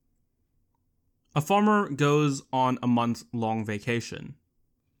A farmer goes on a month-long vacation.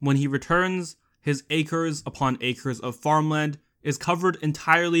 When he returns, his acres upon acres of farmland is covered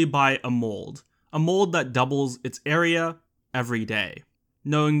entirely by a mold that doubles its area every day.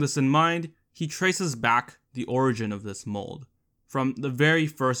 Knowing this in mind, he traces back the origin of this mold from the very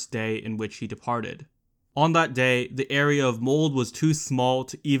first day in which he departed. On that day, the area of mold was too small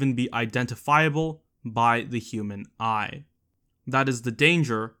to even be identifiable by the human eye. That is the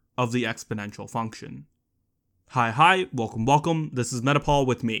danger of the exponential function. Hi, welcome, this is Metapol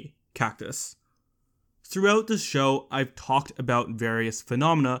with me, Cactus. Throughout this show, I've talked about various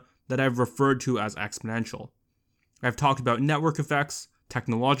phenomena that I've referred to as exponential. I've talked about network effects,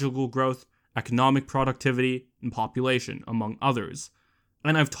 technological growth, economic productivity, and population, among others.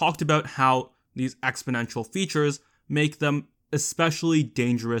 And I've talked about how these exponential features make them especially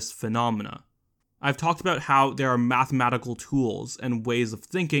dangerous phenomena. I've talked about how there are mathematical tools and ways of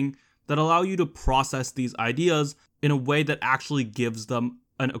thinking that allow you to process these ideas in a way that actually gives them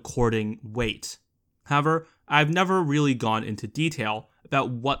an according weight. However, I've never really gone into detail about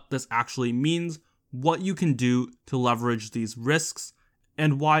what this actually means, what you can do to leverage these risks,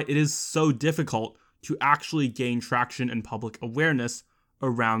 and why it is so difficult to actually gain traction and public awareness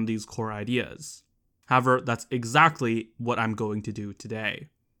around these core ideas. However, that's exactly what I'm going to do today.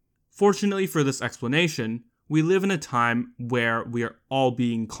 Fortunately for this explanation, we live in a time where we are all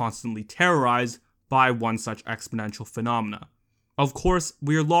being constantly terrorized by one such exponential phenomena. Of course,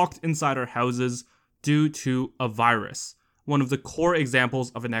 we are locked inside our houses due to a virus, one of the core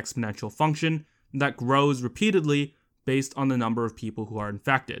examples of an exponential function that grows repeatedly based on the number of people who are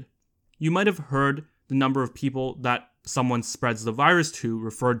infected. You might have heard the number of people that someone spreads the virus to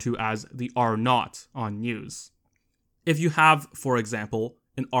referred to as the R0 on news. If you have, for example,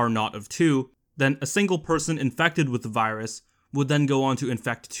 an R0 of 2, then a single person infected with the virus would then go on to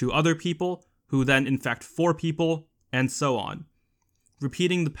infect 2 other people, who then infect 4 people, and so on,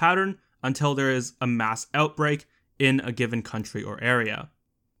 repeating the pattern until there is a mass outbreak in a given country or area.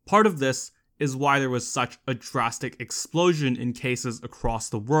 Part of this is why there was such a drastic explosion in cases across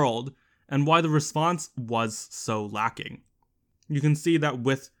the world, and why the response was so lacking. You can see that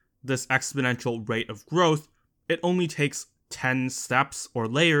with this exponential rate of growth, it only takes 10 steps or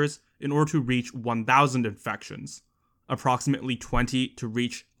layers in order to reach 1,000 infections, approximately 20 to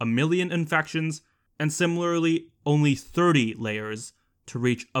reach 1,000,000 infections, and similarly only 30 layers to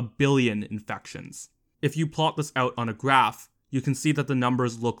reach 1,000,000,000 infections. If you plot this out on a graph, you can see that the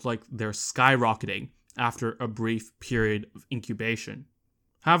numbers look like they're skyrocketing after a brief period of incubation.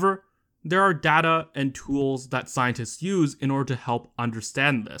 However, there are data and tools that scientists use in order to help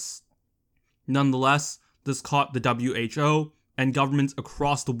understand this. Nonetheless, this caught the WHO and governments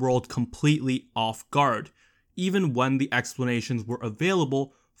across the world completely off guard, even when the explanations were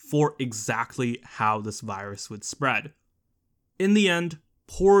available for exactly how this virus would spread. In the end,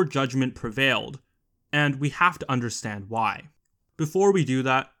 poor judgment prevailed, and we have to understand why. Before we do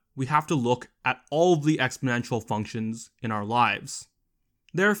that, we have to look at all of the exponential functions in our lives.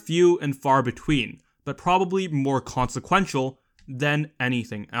 They're few and far between, but probably more consequential than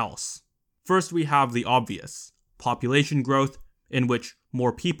anything else. First, we have the obvious, population growth, in which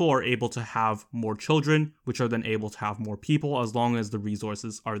more people are able to have more children, which are then able to have more people as long as the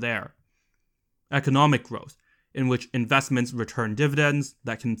resources are there. Economic growth, in which investments return dividends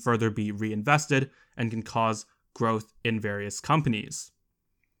that can further be reinvested and can cause growth in various companies.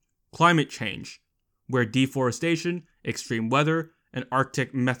 Climate change, where deforestation, extreme weather, and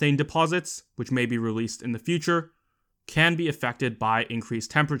Arctic methane deposits, which may be released in the future, can be affected by increased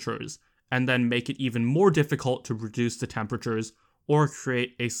temperatures, and then make it even more difficult to reduce the temperatures or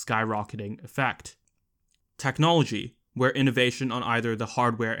create a skyrocketing effect. Technology, where innovation on either the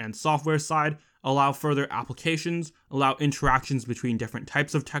hardware and software side allow further applications, allow interactions between different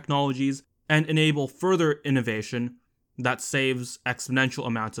types of technologies, and enable further innovation that saves exponential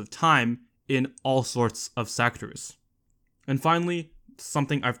amounts of time in all sorts of sectors. And finally,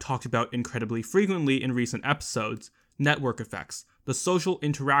 something I've talked about incredibly frequently in recent episodes, network effects, the social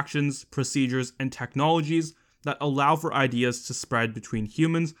interactions, procedures, and technologies that allow for ideas to spread between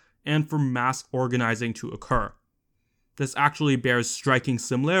humans and for mass organizing to occur. This actually bears striking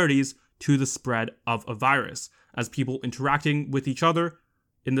similarities to the spread of a virus, as people interacting with each other,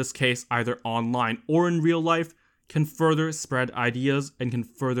 in this case either online or in real life, can further spread ideas and can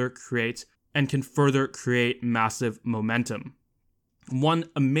further create massive momentum. One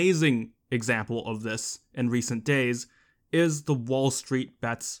amazing example of this in recent days is the Wall Street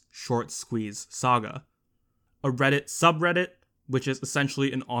Bets short squeeze saga. A Reddit subreddit, which is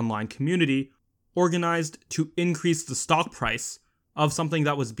essentially an online community, organized to increase the stock price of something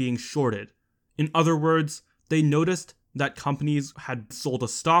that was being shorted, In other words, they noticed that companies had sold a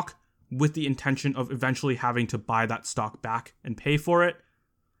stock with the intention of eventually having to buy that stock back and pay for it,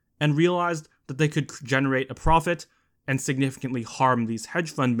 and realized that they could generate a profit and significantly harm these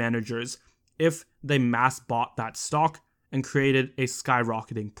hedge fund managers if they mass bought that stock and created a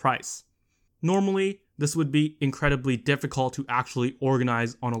skyrocketing price. Normally, this would be incredibly difficult to actually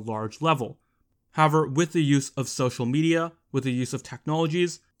organize on a large level. However, with the use of social media, with the use of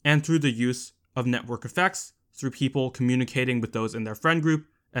technologies, and through the use of network effects, through people communicating with those in their friend group,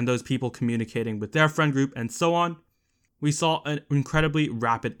 and those people communicating with their friend group, and so on, we saw an incredibly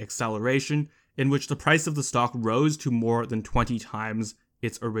rapid acceleration in which the price of the stock rose to more than 20 times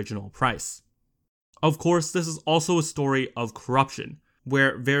its original price. Of course, this is also a story of corruption,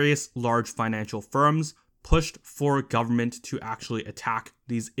 where various large financial firms pushed for government to actually attack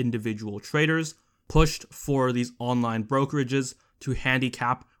these individual traders, pushed for these online brokerages to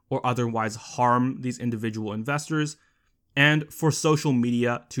handicap or otherwise harm these individual investors, and for social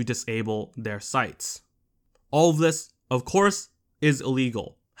media to disable their sites. All of this, of course, is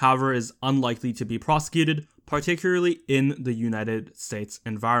illegal, however, is unlikely to be prosecuted, particularly in the United States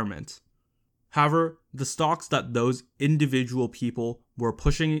environment. However, the stocks that those individual people were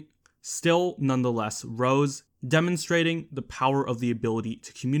pushing still nonetheless rose, demonstrating the power of the ability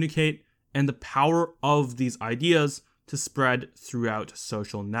to communicate and the power of these ideas to spread throughout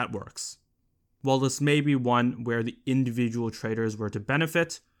social networks. While this may be one where the individual traders were to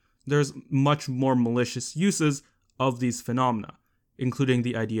benefit, there's much more malicious uses of these phenomena, including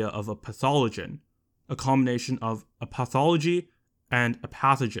the idea of a pathogen, a combination of a pathology and a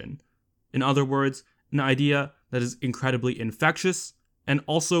pathogen. In other words, an idea that is incredibly infectious and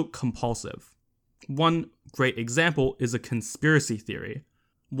also compulsive. One great example is a conspiracy theory,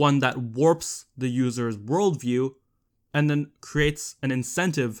 one that warps the user's worldview and then creates an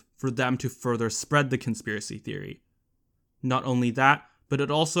incentive for them to further spread the conspiracy theory. Not only that, but it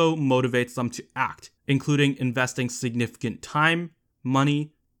also motivates them to act, including investing significant time,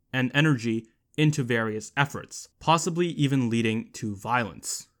 money, and energy into various efforts, possibly even leading to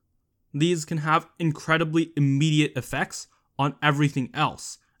violence. These can have incredibly immediate effects on everything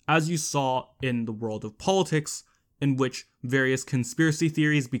else, as you saw in the world of politics, in which various conspiracy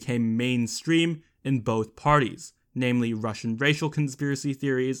theories became mainstream in both parties, namely Russian racial conspiracy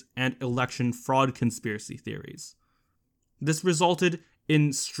theories and election fraud conspiracy theories. This resulted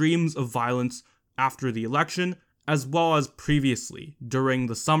in streams of violence after the election, as well as previously, during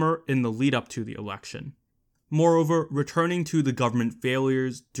the summer in the lead up to the election. Moreover, returning to the government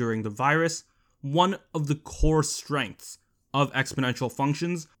failures during the virus, one of the core strengths of exponential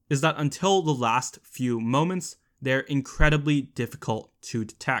functions is that until the last few moments, they're incredibly difficult to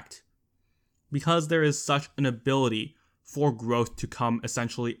detect. Because there is such an ability for growth to come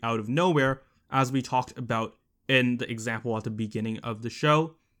essentially out of nowhere, as we talked about in the example at the beginning of the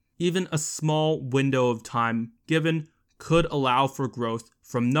show, even a small window of time given could allow for growth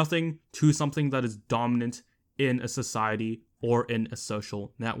from nothing to something that is dominant in a society or in a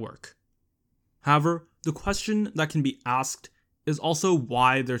social network. However, the question that can be asked is also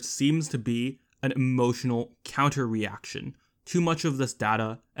why there seems to be an emotional counter-reaction to much of this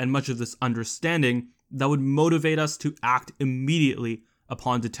data and much of this understanding that would motivate us to act immediately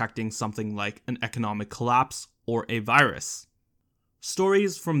upon detecting something like an economic collapse or a virus.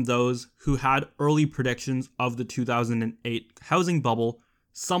 Stories from those who had early predictions of the 2008 housing bubble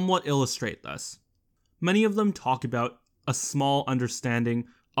somewhat illustrate this. Many of them talk about a small understanding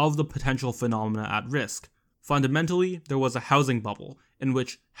of the potential phenomena at risk. Fundamentally, there was a housing bubble in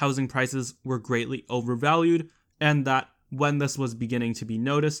which housing prices were greatly overvalued, and that when this was beginning to be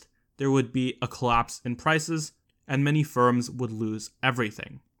noticed, there would be a collapse in prices and many firms would lose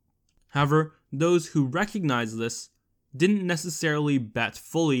everything. However, those who recognized this didn't necessarily bet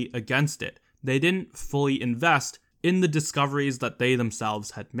fully against it. They didn't fully invest in the discoveries that they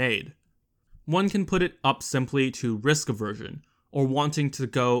themselves had made. One can put it up simply to risk aversion, or wanting to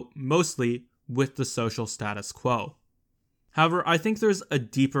go mostly with the social status quo. However, I think there's a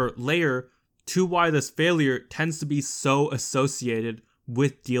deeper layer to why this failure tends to be so associated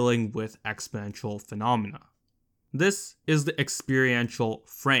with dealing with exponential phenomena. This is the experiential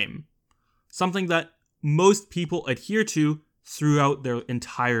frame, something that most people adhere to throughout their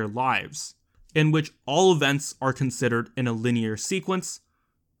entire lives, in which all events are considered in a linear sequence,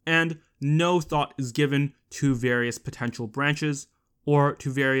 and no thought is given to various potential branches or to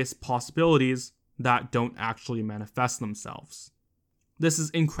various possibilities that don't actually manifest themselves. This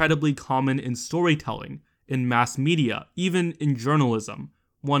is incredibly common in storytelling, in mass media, even in journalism,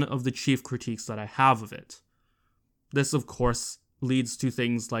 one of the chief critiques that I have of it. This, of course, leads to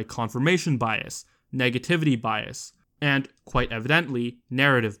things like confirmation bias, negativity bias, and, quite evidently,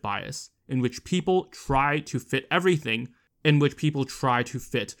 narrative bias, in which people try to fit everything, in which people try to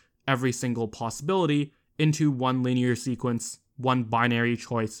fit every single possibility into one linear sequence, one binary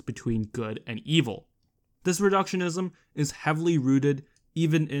choice between good and evil. This reductionism is heavily rooted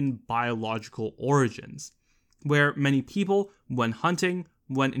even in biological origins, where many people, when hunting,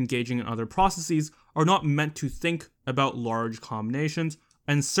 when engaging in other processes, are not meant to think about large combinations,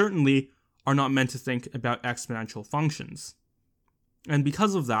 and certainly are not meant to think about exponential functions. And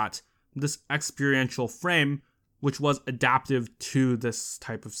because of that, this experiential frame, which was adaptive to this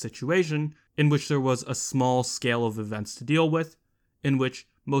type of situation, in which there was a small scale of events to deal with, in which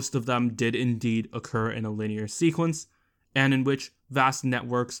most of them did indeed occur in a linear sequence, and in which vast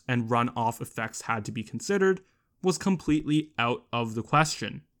networks and run-off effects had to be considered, was completely out of the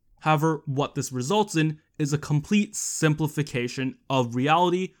question. However, what this results in is a complete simplification of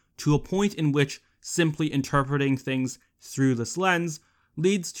reality to a point in which simply interpreting things through this lens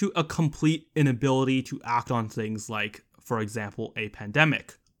leads to a complete inability to act on things like, for example, a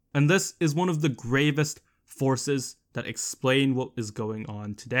pandemic. And this is one of the gravest forces that explain what is going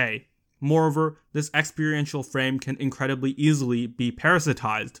on today. Moreover, this experiential frame can incredibly easily be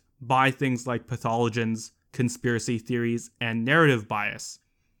parasitized by things like pathogens, conspiracy theories, and narrative bias,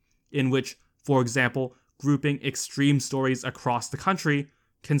 in which, for example, grouping extreme stories across the country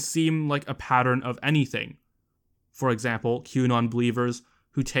can seem like a pattern of anything. For example, QAnon believers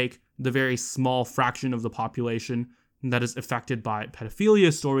who take the very small fraction of the population that is affected by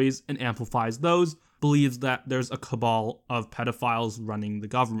pedophilia stories and amplifies those, believes that there's a cabal of pedophiles running the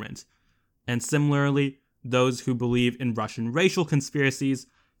government. And similarly, those who believe in Russian racial conspiracies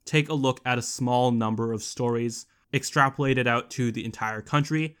take a look at a small number of stories, extrapolate it out to the entire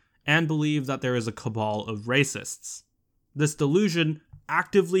country, and believe that there is a cabal of racists. This delusion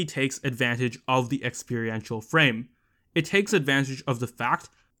actively takes advantage of the experiential frame. It takes advantage of the fact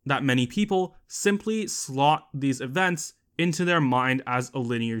that many people simply slot these events into their mind as a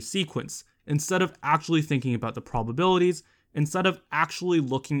linear sequence, instead of actually thinking about the probabilities, instead of actually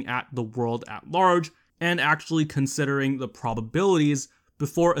looking at the world at large, and actually considering the probabilities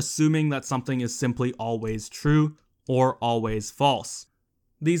before assuming that something is simply always true or always false.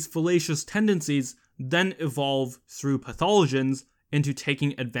 These fallacious tendencies then evolve through pathogens into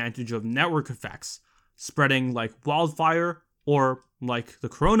taking advantage of network effects, spreading like wildfire, or like the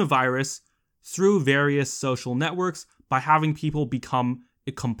coronavirus, through various social networks by having people become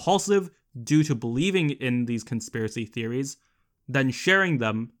compulsive due to believing in these conspiracy theories, then sharing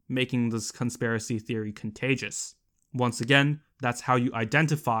them, making this conspiracy theory contagious. Once again, that's how you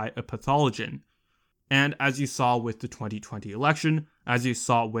identify a pathogen. And as you saw with the 2020 election, as you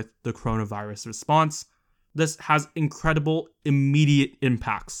saw with the coronavirus response, this has incredible immediate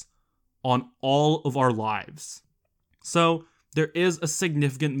impacts on all of our lives. So there is a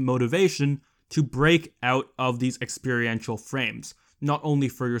significant motivation to break out of these experiential frames, not only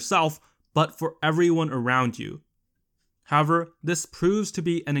for yourself, but for everyone around you. However, this proves to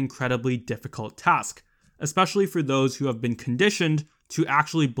be an incredibly difficult task, especially for those who have been conditioned to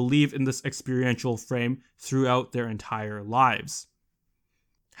actually believe in this experiential frame throughout their entire lives.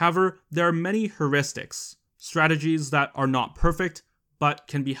 However, there are many heuristics, strategies that are not perfect, but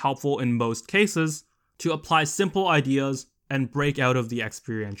can be helpful in most cases, to apply simple ideas and break out of the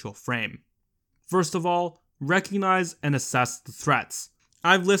experiential frame. First of all, recognize and assess the threats.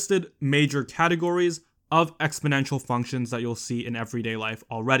 I've listed major categories of exponential functions that you'll see in everyday life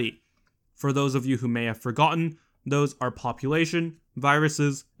already. For those of you who may have forgotten, those are population,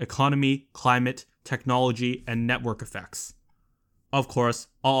 viruses, economy, climate, technology, and network effects. Of course,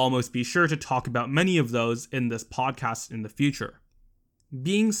 I'll almost be sure to talk about many of those in this podcast in the future.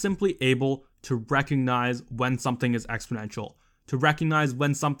 Being simply able to recognize when something is exponential, to recognize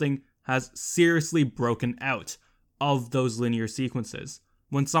when something has seriously broken out of those linear sequences,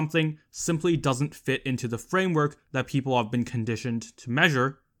 when something simply doesn't fit into the framework that people have been conditioned to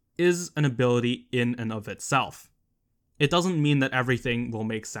measure, is an ability in and of itself. It doesn't mean that everything will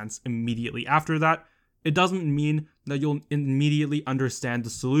make sense immediately after that. It doesn't mean that you'll immediately understand the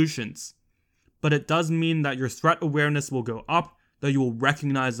solutions. But it does mean that your threat awareness will go up, that you will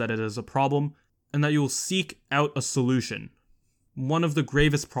recognize that it is a problem, and that you will seek out a solution. One of the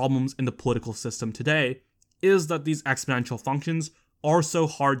gravest problems in the political system today is that these exponential functions are so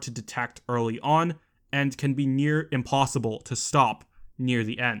hard to detect early on and can be near impossible to stop near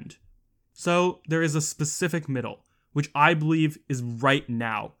the end. So there is a specific middle, which I believe is right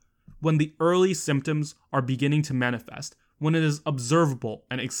now, when the early symptoms are beginning to manifest, when it is observable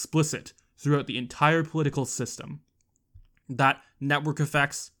and explicit throughout the entire political system. that network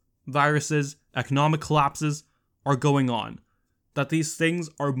effects, viruses, economic collapses are going on, that these things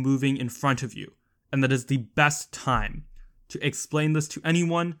are moving in front of you, and that is the best time to explain this to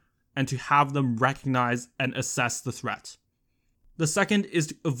anyone and to have them recognize and assess the threat. The second is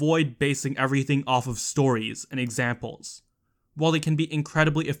to avoid basing everything off of stories and examples. While they can be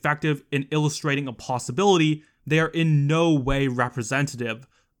incredibly effective in illustrating a possibility, they are in no way representative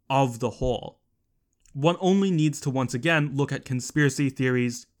of the whole. One only needs to once again look at conspiracy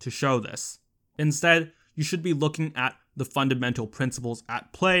theories to show this. Instead, you should be looking at the fundamental principles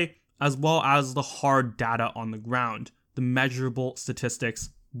at play, as well as the hard data on the ground, the measurable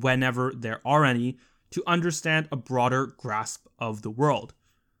statistics, whenever there are any, to understand a broader grasp of the world.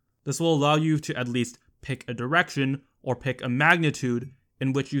 This will allow you to at least pick a direction or pick a magnitude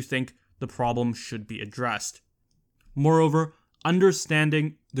in which you think the problem should be addressed. Moreover,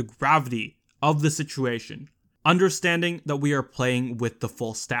 understanding the gravity of the situation, understanding that we are playing with the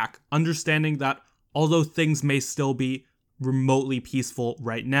full stack, understanding that although things may still be remotely peaceful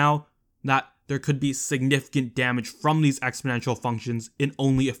right now, that there could be significant damage from these exponential functions in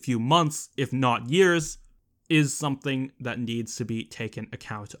only a few months, if not years, is something that needs to be taken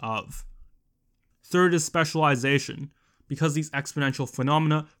account of. Third is specialization. Because these exponential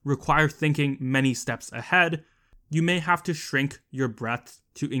phenomena require thinking many steps ahead, you may have to shrink your breadth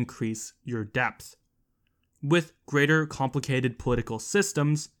to increase your depth. With greater complicated political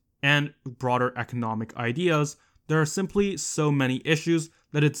systems and broader economic ideas, there are simply so many issues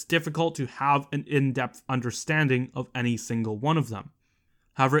that it's difficult to have an in-depth understanding of any single one of them.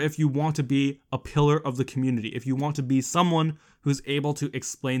 However, if you want to be a pillar of the community, if you want to be someone who's able to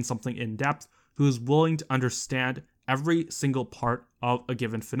explain something in depth, who is willing to understand every single part of a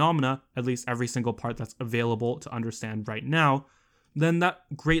given phenomena, at least every single part that's available to understand right now, then that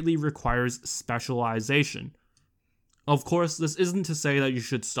greatly requires specialization. Of course, this isn't to say that you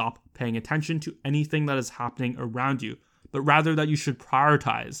should stop paying attention to anything that is happening around you, but rather that you should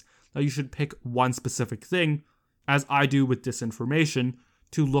prioritize, that you should pick one specific thing, as I do with disinformation,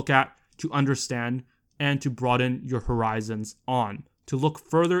 to look at, to understand, and to broaden your horizons on, to look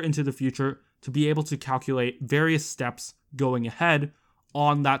further into the future, to be able to calculate various steps going ahead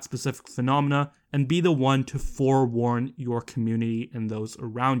on that specific phenomena and be the one to forewarn your community and those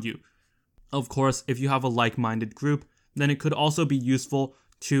around you. Of course, if you have a like-minded group, then it could also be useful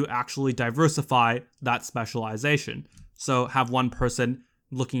to actually diversify that specialization. So have one person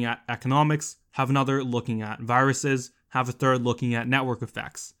looking at economics, have another looking at viruses, have a third looking at network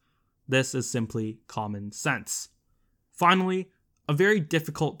effects. This is simply common sense. Finally, a very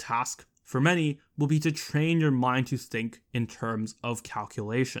difficult task for many will be to train your mind to think in terms of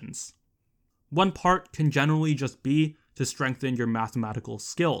calculations. One part can generally just be to strengthen your mathematical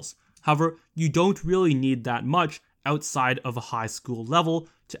skills. However, you don't really need that much outside of a high school level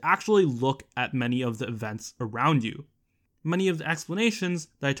to actually look at many of the events around you. Many of the explanations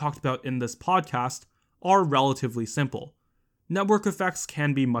that I talked about in this podcast are relatively simple. Network effects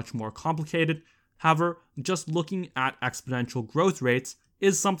can be much more complicated. However, just looking at exponential growth rates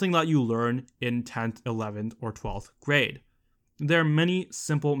is something that you learn in 10th, 11th, or 12th grade. There are many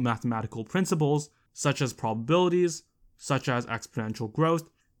simple mathematical principles, such as probabilities, such as exponential growth,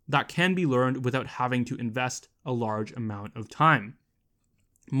 that can be learned without having to invest a large amount of time.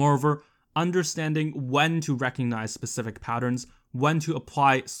 Moreover, understanding when to recognize specific patterns, when to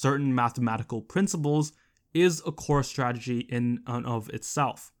apply certain mathematical principles, is a core strategy in and of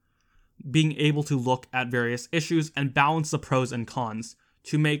itself. Being able to look at various issues and balance the pros and cons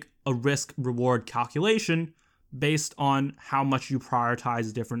to make a risk-reward calculation based on how much you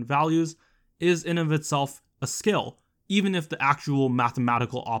prioritize different values is in of itself a skill, even if the actual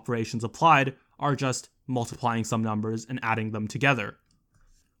mathematical operations applied are just multiplying some numbers and adding them together.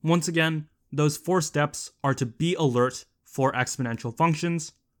 Once again, those 4 steps are to be alert for exponential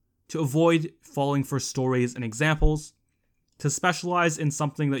functions, to avoid falling for stories and examples, to specialize in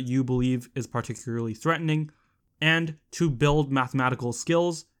something that you believe is particularly threatening, and to build mathematical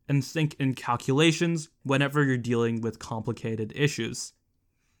skills and think in calculations whenever you're dealing with complicated issues.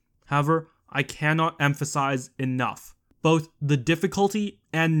 However, I cannot emphasize enough both the difficulty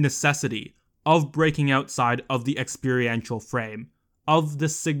and necessity of breaking outside of the experiential frame, of the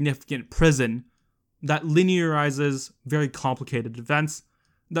significant prison that linearizes very complicated events,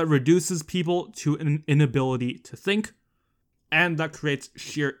 that reduces people to an inability to think, and that creates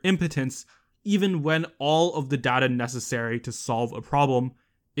sheer impotence even when all of the data necessary to solve a problem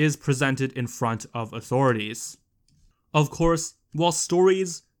is presented in front of authorities. Of course, while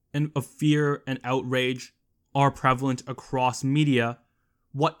stories of fear and outrage are prevalent across media,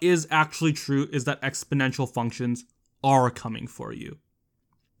 what is actually true is that exponential functions are coming for you.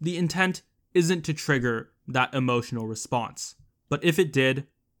 The intent isn't to trigger that emotional response, but if it did,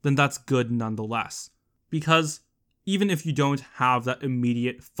 then that's good nonetheless. Because even if you don't have that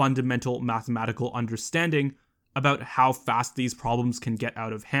immediate fundamental mathematical understanding about how fast these problems can get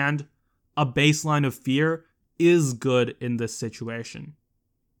out of hand, a baseline of fear is good in this situation.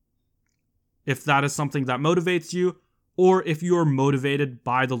 If that is something that motivates you, or if you are motivated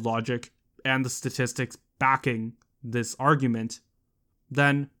by the logic and the statistics backing this argument,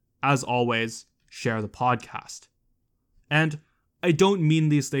 then, as always, share the podcast. And I don't mean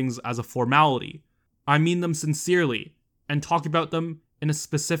these things as a formality. I mean them sincerely, and talk about them in a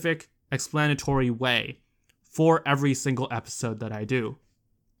specific, explanatory way for every single episode that I do.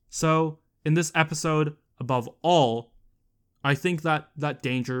 So, in this episode, above all, I think that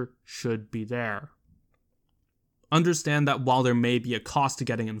danger should be there. Understand that while there may be a cost to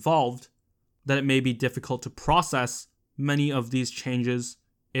getting involved, that it may be difficult to process many of these changes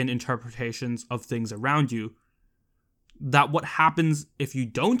in interpretations of things around you, that what happens if you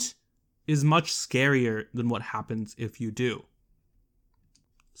don't is much scarier than what happens if you do.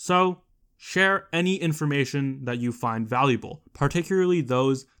 So, share any information that you find valuable, particularly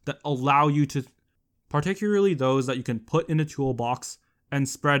those that you can put in a toolbox and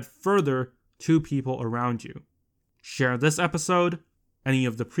spread further to people around you. Share this episode, any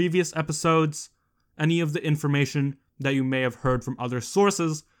of the previous episodes, any of the information that you may have heard from other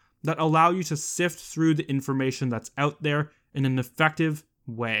sources that allow you to sift through the information that's out there in an effective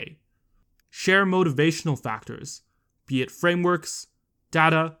way. Share motivational factors, be it frameworks,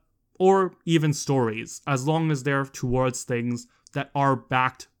 data, or even stories, as long as they're towards things that are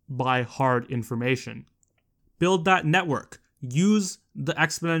backed by hard information. Build that network. Use the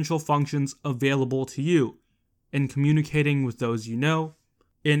exponential functions available to you in communicating with those you know,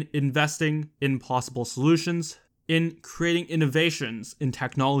 in investing in possible solutions, in creating innovations in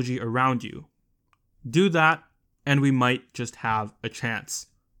technology around you. Do that, and we might just have a chance.